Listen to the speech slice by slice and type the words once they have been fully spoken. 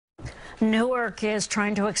Newark is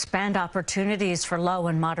trying to expand opportunities for low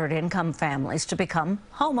and moderate income families to become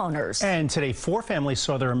homeowners. And today, 4 families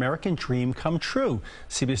saw their American dream come true.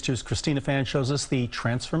 CBS 2's Christina Fan shows us the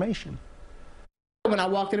transformation. When I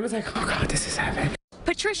walked in, it was like, oh God, this is heaven.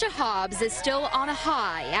 Patricia Hobbs is still on a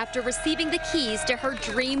high after receiving the keys to her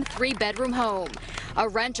dream 3-bedroom home. A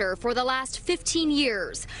renter for the last 15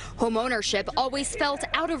 years, homeownership always felt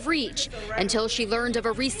out of reach until she learned of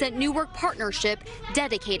a recent Newark partnership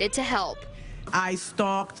dedicated to help. I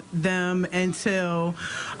stalked them until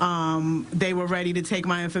they were ready to take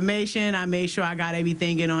my information. I made sure I got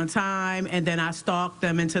everything in on time, and then I stalked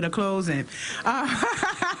them into the closing.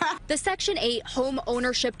 The Section 8 Home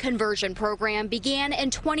Ownership Conversion Program began in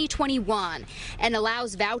 2021 and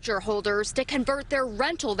allows voucher holders to convert their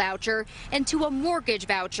rental voucher into a mortgage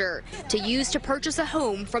voucher to use to purchase a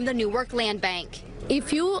home from the Newark Land Bank.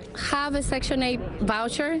 If you have a Section 8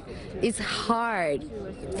 voucher, it's hard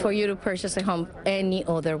for you to purchase a home any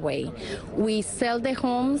other way. We sell the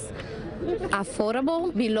homes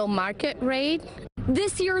affordable, below market rate.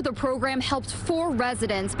 This year, the program helped 4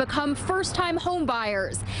 residents become first-time home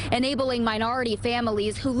buyers, enabling minority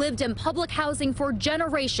families who lived in public housing for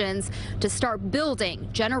generations to start building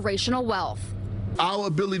generational wealth. Our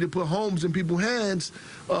ability to put homes in people's hands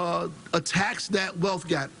attacks that wealth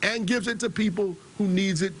gap and gives it to people who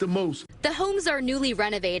needs it the most. The homes are newly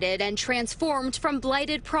renovated and transformed from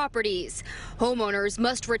blighted properties. Homeowners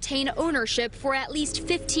must retain ownership for at least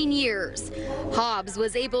 15 years. Hobbs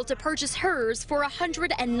was able to purchase hers for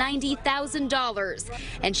 $190,000,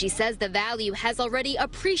 and she says the value has already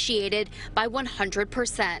appreciated by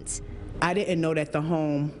 100%. I didn't know that the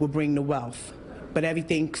home would bring the wealth, but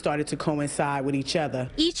everything started to coincide with each other.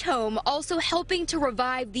 Each home also helping to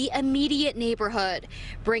revive the immediate neighborhood,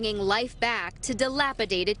 bringing life back to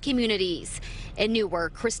dilapidated communities. In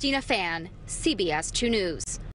Newark, Christina Fan, CBS 2 News.